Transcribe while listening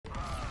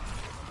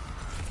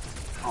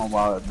Oh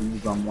wow, it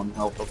leaves on 1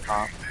 health up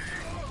top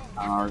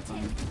on our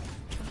team.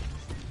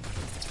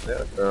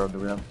 Yeah, Pharaoh, do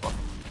we have fucking...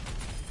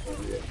 Oh,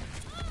 yeah.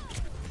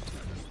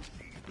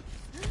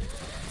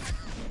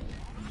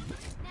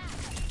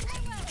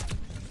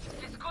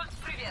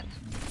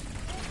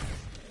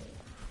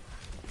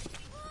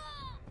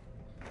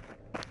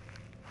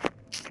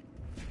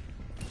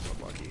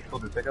 Lucky.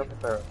 Soldier, take out the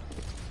Pharaoh.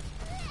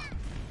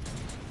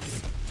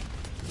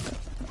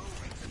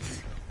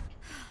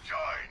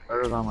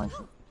 Pharaoh's on my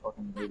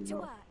fucking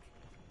video.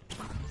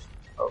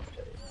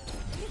 Okay.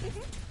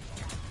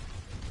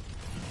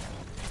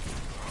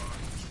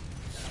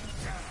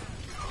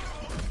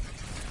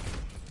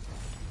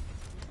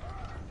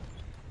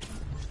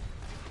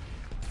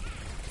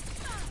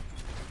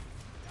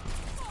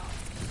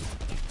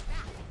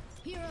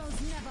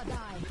 Heroes never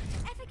die.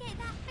 Ever get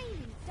that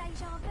feeling,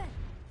 deja vu?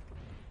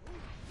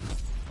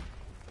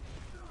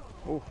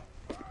 Oh.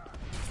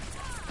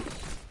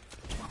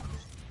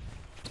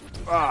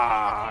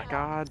 Ah,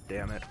 god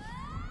damn it.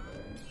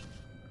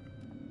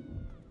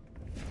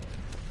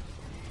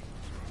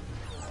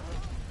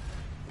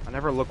 I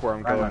never look where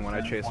I'm going when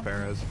I chase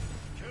Pharaohs.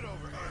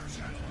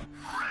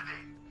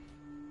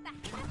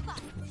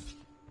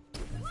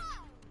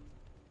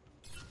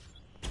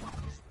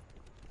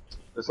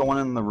 There's someone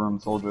in the room,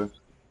 Soldier.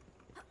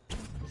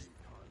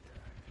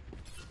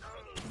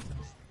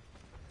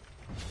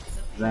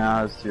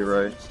 Zenyatta's to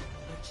your right.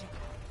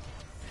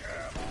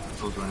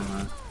 Soldier in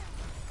there.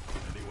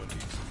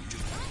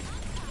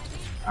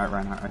 Alright,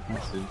 Reinhardt, I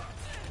can't see.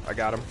 I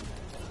got him.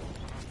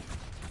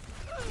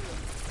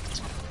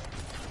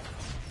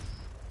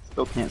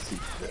 Still can't see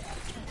shit.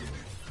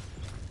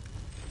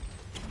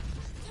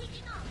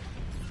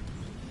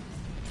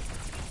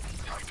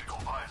 Tactical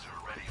visor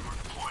ready for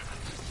deployment.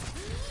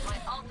 My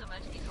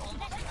ultimate is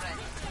almost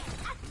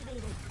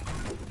ready.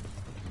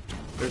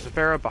 There's a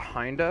Pharaoh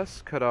behind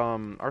us. Could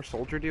our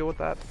soldier deal with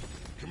that?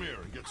 Come here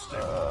and get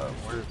sticky.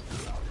 Where's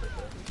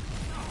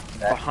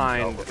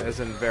Behind, as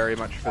in very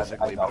much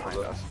physically I behind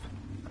us.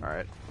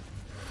 Alright.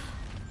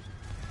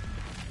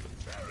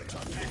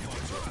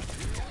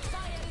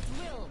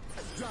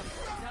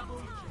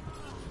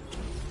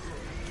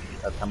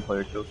 that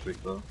 10-player kill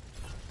streak though.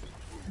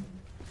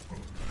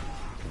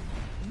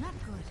 Not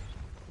good.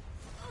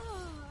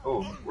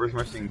 Oh, where's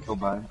Mercy getting killed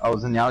by? Oh,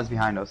 Zenyatta's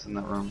behind us in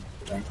that room.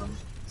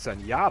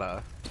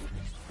 Zenyatta?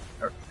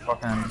 Or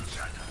fucking...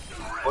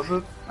 Was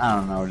it? I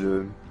don't know,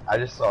 dude. I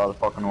just saw the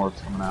fucking orbs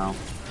coming out.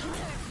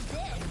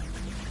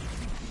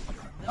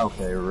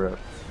 Okay, rip.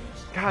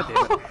 God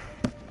damn it.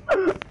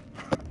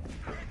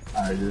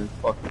 Alright, dude.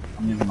 Fuck it.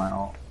 I'm using my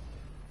ult.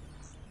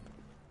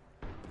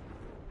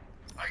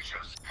 I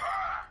just...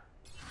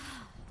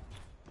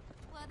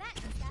 Well, that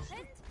just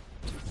happened.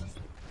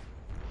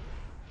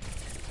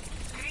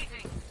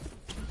 Greetings.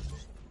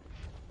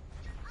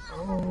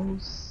 Oh,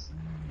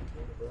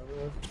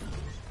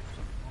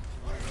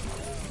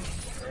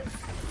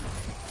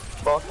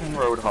 fucking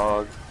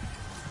Roadhog.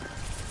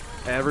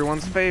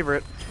 Everyone's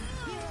favorite.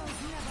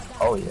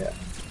 Oh yeah.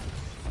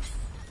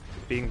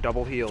 Being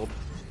double healed.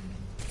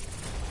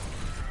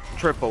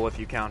 Triple if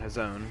you count his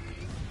own.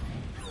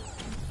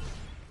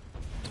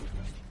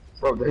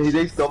 Bro,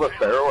 they still the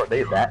Pharaoh? Are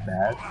they that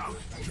bad?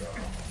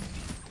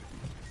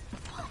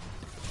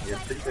 Yeah, I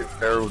think that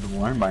Pharaoh would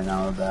learn by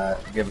now that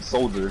you have a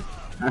soldier.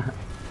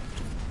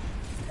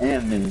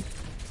 And me.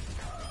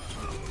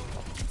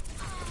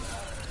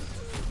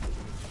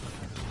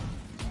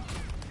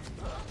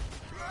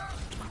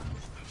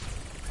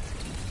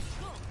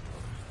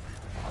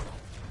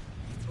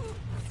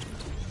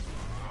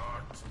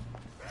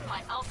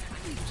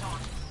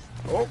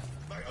 Oh,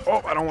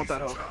 oh, I don't want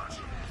that hook.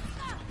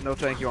 No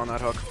thank you on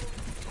that hook.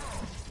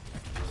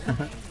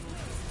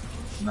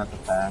 Not the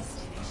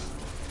pass.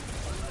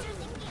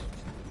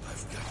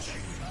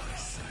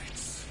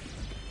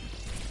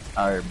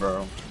 Alright,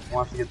 bro. Who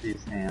wants to get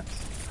these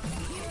hands?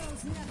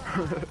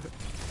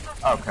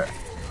 Okay.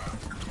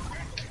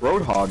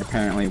 Roadhog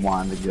apparently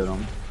wanted to get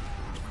them.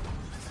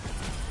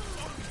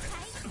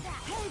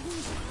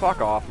 Fuck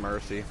off,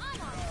 Mercy.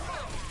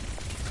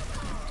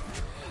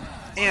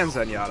 And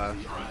Zenyatta.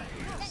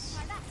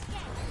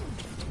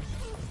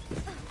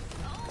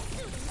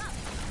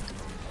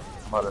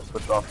 I'm about to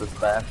switch off this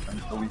fast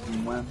until we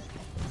can win.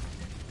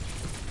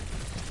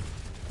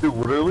 Dude,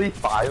 literally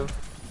 5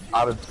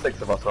 out of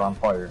 6 of us are on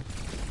fire.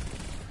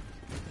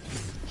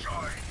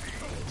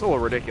 It's a little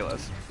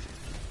ridiculous.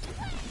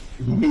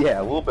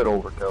 Yeah, a little bit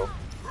overkill.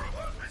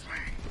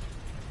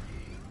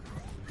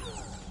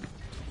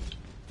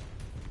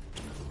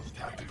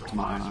 Come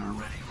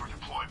on.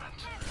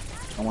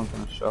 No one's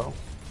gonna show.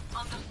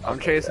 I'm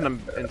chasing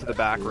them into the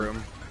back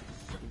room,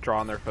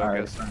 drawing their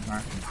focus.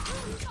 Alright.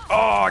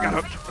 Oh, I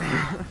got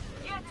hooked.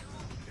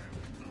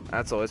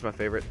 That's always my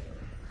favorite.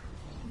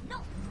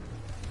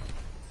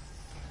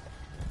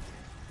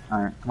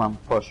 Alright, come on,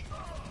 push.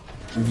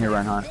 In here,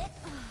 Reinhardt.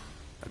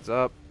 Heads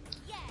up.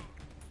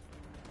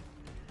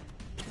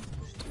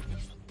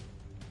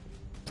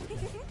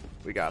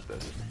 We got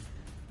this.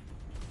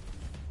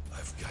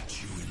 I've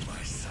got you in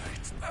my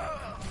sight.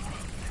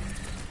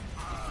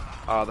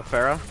 The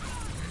Pharah.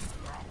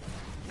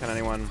 Can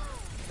anyone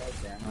God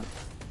damn it.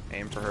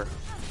 aim for her?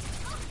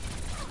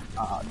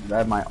 Dude, I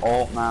have my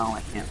ult now.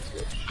 I can't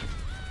switch.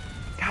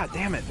 God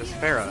damn it, this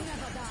Pharah.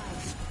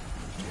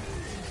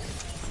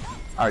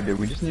 Alright, dude,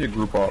 we just need to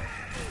group up.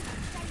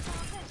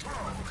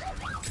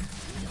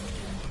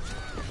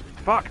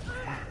 Fuck!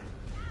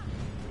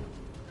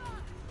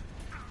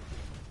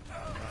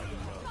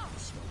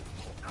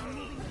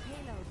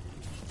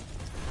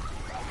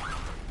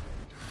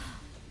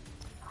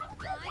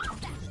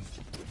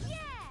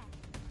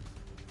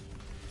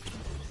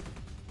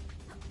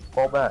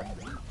 Fall back.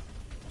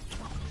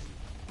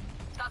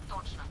 Так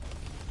точно.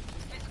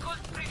 Физкульт,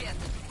 привет.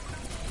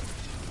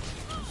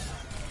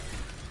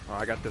 Oh,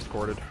 I got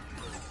discorded.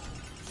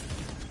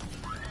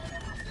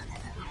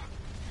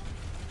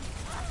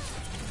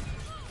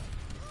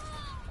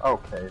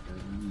 Okay,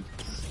 dude.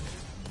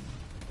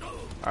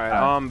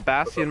 Alright,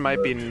 Bastion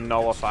might be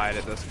nullified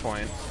at this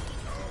point.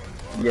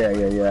 Yeah.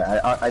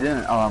 I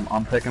didn't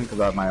unpick him because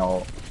I have my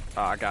ult.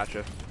 Ah,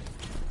 gotcha.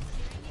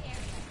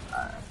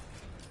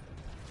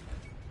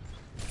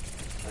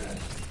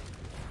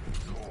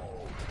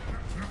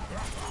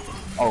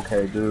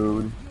 Okay,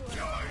 dude.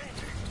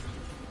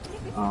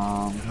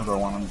 Who do I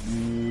want to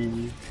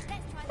be?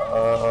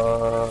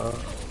 I'm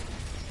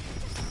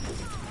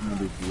gonna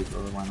do Peter,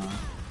 why not?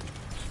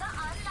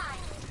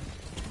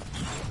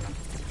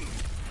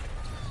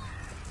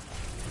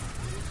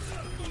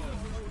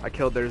 I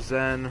killed their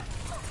Zen.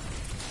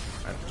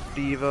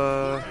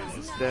 Diva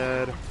is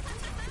dead.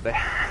 They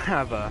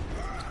have a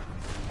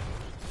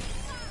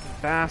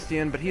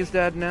Bastion, but he's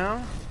dead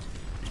now.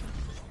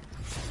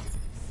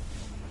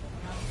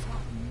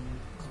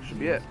 Should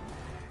be it.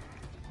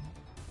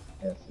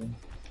 Yes.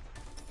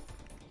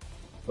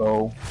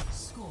 So,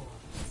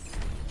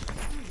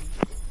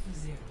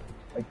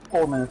 like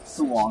 4 minutes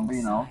too long, but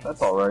you know,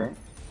 that's alright.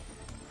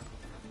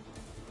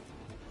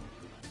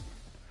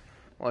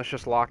 Let's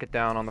just lock it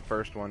down on the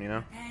first one, you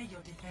know?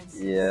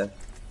 Yeah.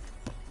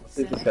 Let's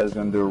see if this guy's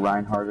gonna do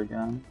Reinhardt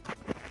again.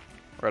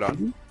 Right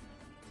on.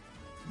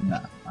 Nah,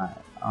 alright.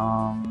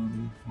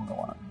 What do I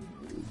want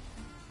to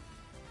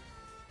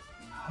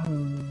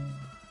do?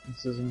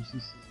 Scissors.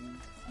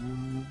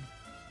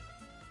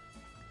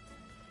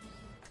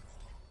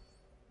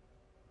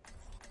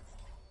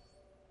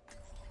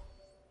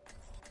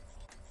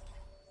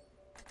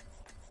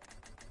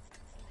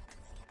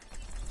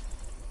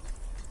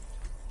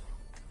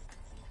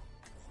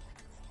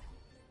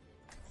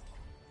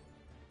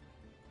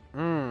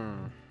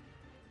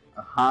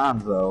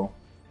 Hanzo.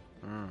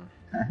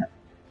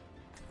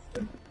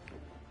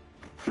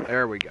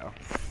 There we go.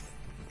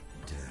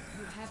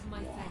 You have my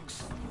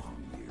thanks.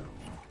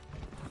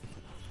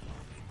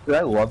 Dude,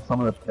 I love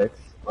some of the picks,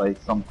 like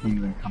some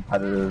teams in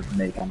competitive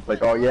make them. It's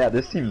like, oh yeah,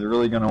 this team's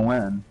really gonna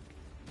win.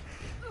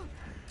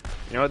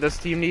 You know what this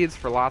team needs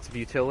for lots of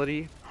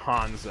utility?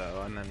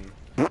 Hanzo, and then...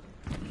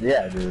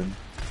 Yeah, dude.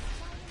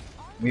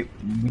 We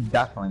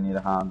definitely need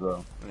a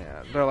Hanzo.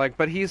 Yeah, they're like,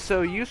 but he's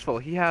so useful.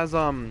 He has,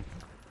 and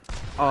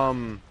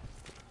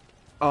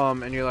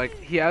you're like,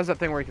 he has that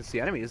thing where he can see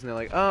enemies, and they're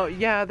like, oh,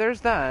 yeah,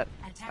 there's that.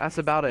 That's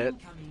about it.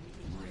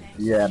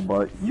 Yeah,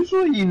 but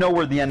usually you know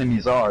where the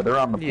enemies are. They're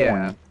on the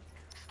Yeah. point.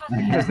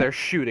 Because they're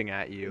shooting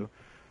at you.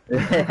 Yeah.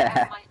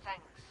 My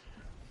thanks.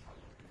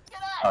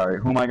 Alright,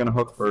 who am I gonna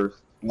hook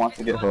first? Who wants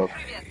to get hooked?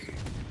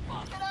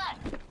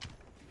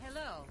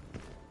 Hello.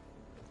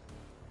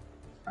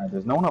 Alright,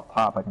 there's no one up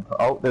top I can put.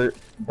 Oh, there.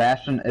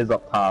 Bastion is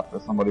up top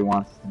if somebody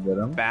wants to get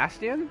him.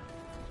 Bastion?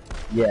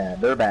 Yeah,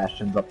 their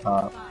Bastion's up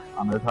top.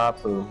 On their top,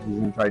 so he's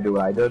gonna try to do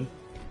what I did.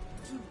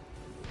 2,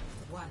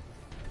 1.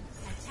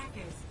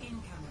 Attackers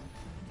incoming.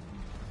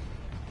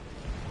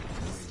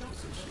 Stop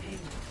the aim.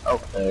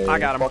 Okay. I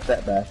got him. Fuck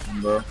that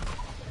Bastion, bro.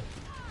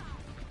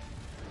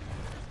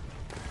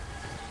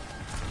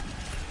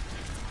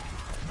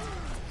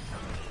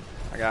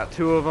 I got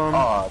 2 of them.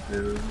 Aw,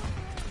 dude.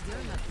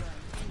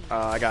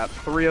 I got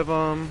 3 of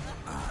them.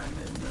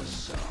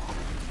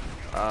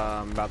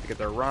 I'm about to get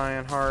their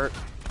Reinhardt.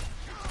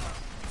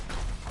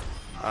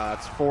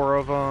 It's 4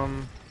 of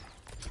them.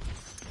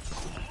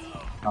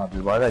 Oh,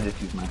 dude, why did I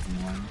just use my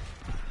hand?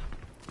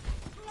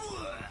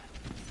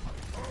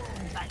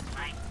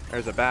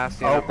 There's a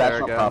Bastion Oh, up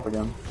there Bastion up again. top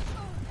again.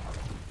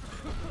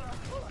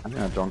 I think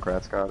a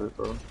Junkrat's got it,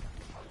 bro.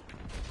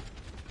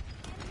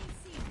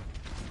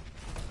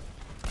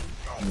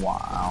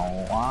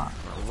 Wow.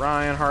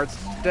 Reinhardt's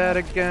dead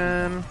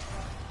again.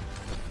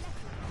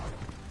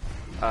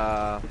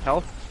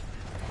 Health?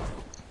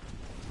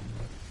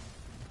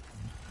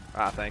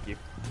 Ah, thank you.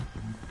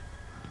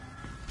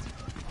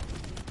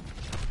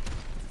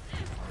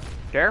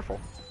 Careful.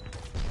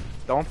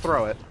 Don't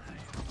throw it.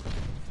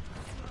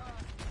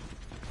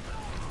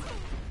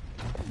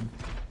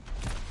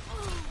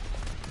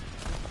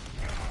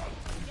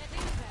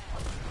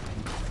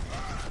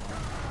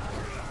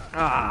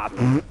 Ah.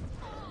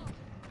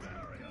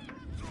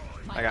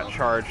 I got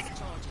charged.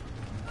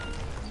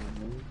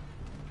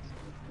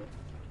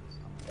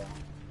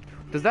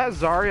 Does that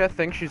Zarya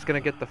think she's gonna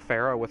get the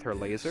Pharah with her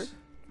laser?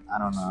 I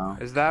don't know.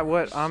 Is that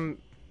what I'm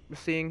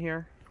seeing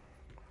here?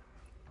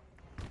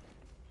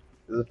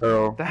 This is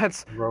Pharaoh.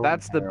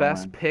 That's the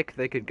best pick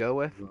they could go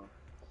with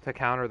to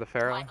counter the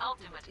Pharaoh. My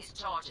ultimate is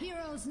charging.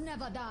 Heroes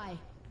never die.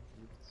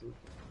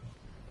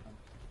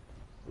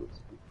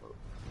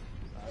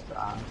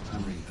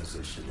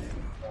 Repositioning.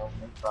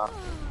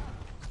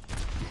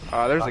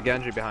 There's a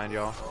Genji behind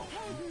y'all.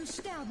 Helden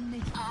sterben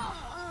nicht.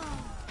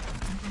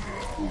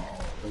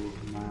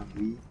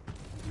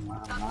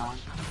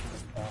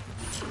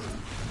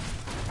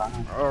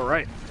 All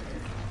right.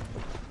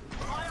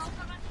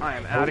 I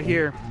am out of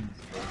here.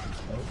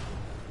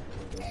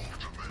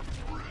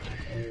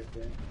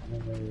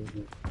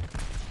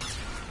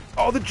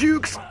 Oh, the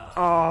jukes!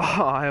 Oh,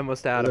 I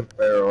almost had him.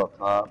 Pharaoh up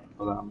top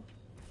for them.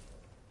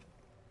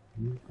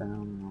 He's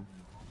down.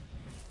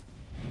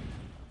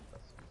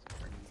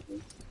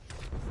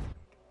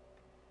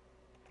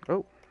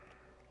 Oh.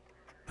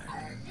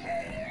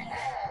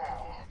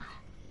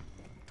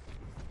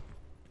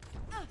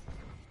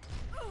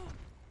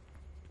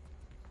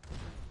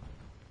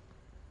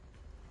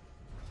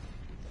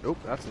 Nope,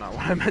 that's not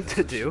what I meant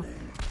to do.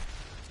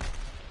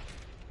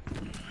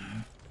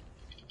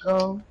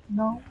 Oh,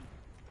 no.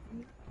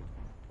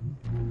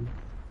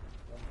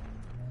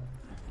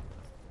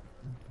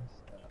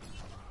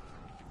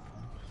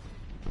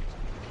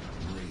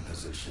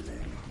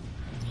 Repositioning.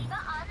 Diva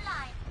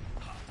online.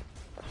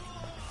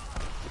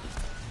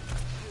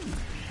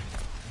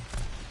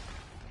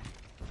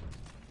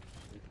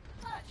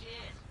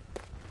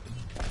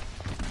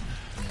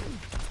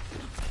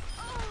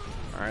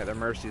 Alright, their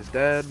Mercy's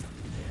dead.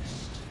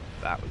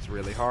 That was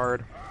really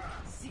hard.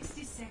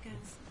 60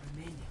 seconds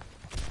remaining.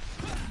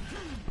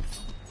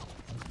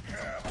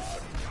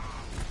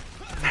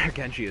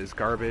 Genji is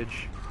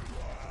garbage.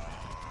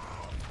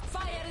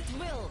 Fire at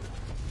will.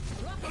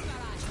 Rocket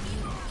barrage.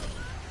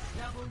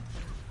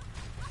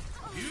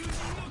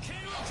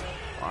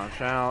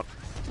 Launch out.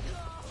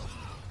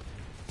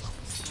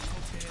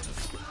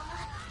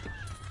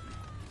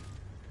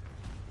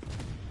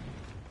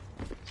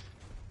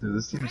 Dude,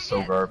 this seems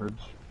so garbage.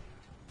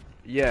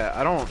 Yeah,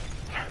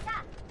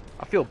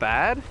 I feel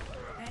bad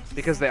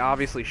because they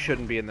obviously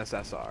shouldn't be in this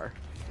SR. Their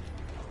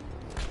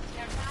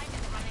time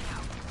is running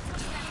out.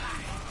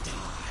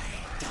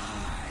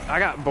 I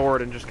got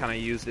bored and just kind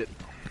of used it.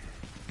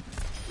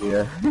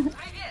 Yeah.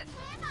 Привет.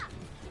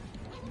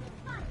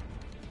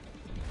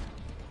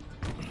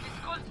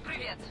 Физкульт,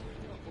 привет.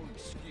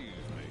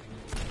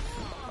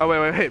 Oh,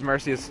 wait.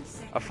 Mercy is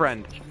a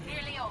friend.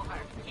 Nearly over.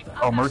 Keep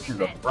Oh, up Mercy's a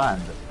that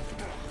friend.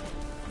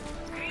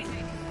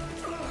 Crazy.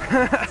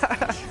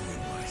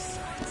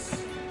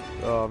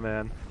 Oh,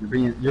 man.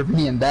 You're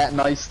being that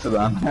nice to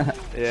them.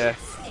 Yeah.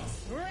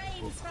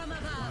 Rains from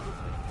above.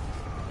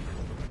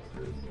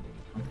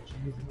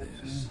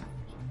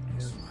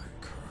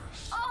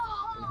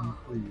 Oh.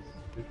 Please.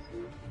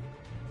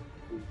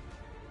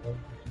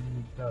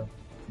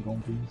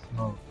 Don't be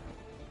smoke.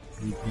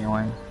 You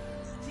feeling?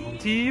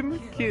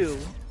 Team kill.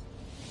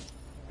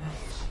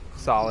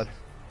 Solid.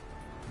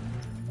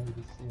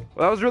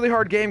 Well, that was a really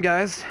hard game,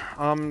 guys.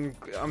 I'm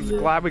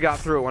glad we got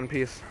through it one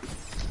piece.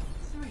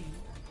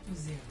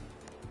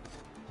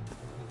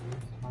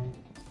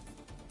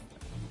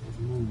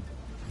 3-0.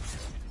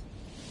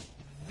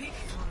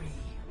 Victory.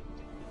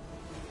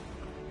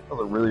 That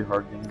was a really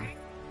hard game.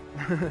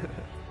 Play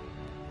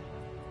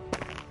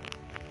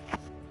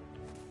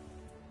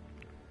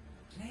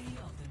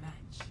of the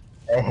match.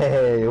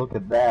 Hey, look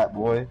at that,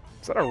 boy.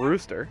 Is that a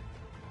rooster?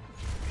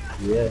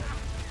 Yeah.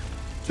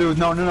 Dude,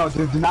 no,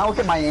 dude, do not look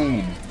at my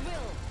aim.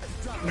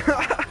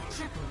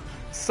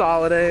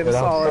 Solid aim, Dude,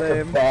 that was solid such a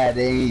aim. bad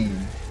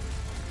aim.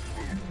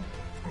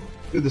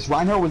 Dude, this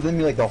Reinhardt was in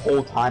me like the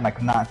whole time. I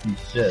could not see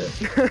shit.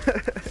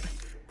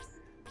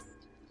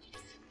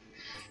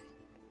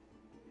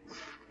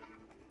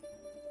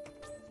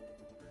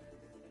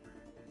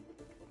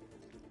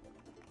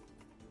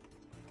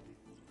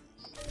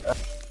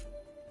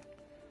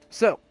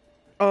 So,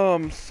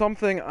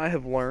 something I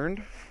have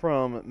learned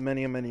from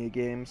many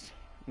games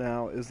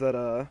now is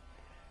that,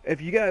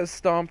 if you guys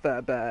stomp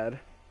that bad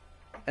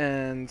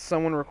and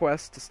someone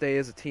requests to stay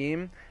as a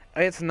team,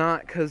 it's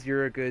not because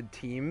you're a good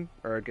team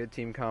or a good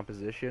team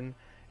composition.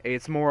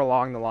 It's more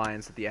along the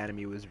lines that the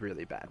enemy was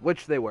really bad,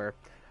 which they were.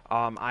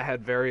 I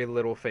had very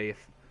little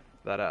faith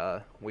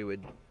that, we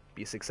would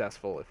be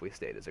successful if we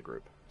stayed as a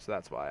group. So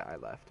that's why I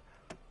left.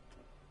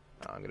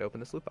 I'm going to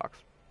open this loot box.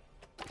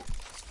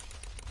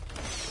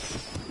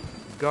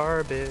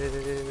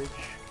 Garbage.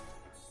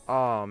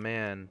 Oh,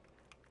 man.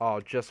 Oh,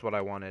 just what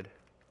I wanted.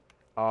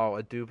 Oh,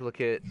 a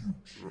duplicate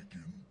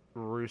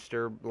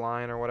rooster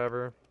line or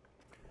whatever.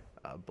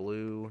 A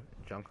blue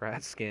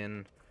Junkrat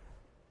skin.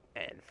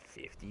 And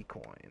 50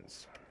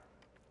 coins.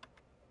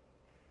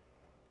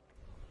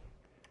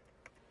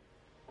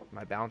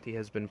 My bounty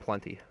has been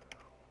plenty.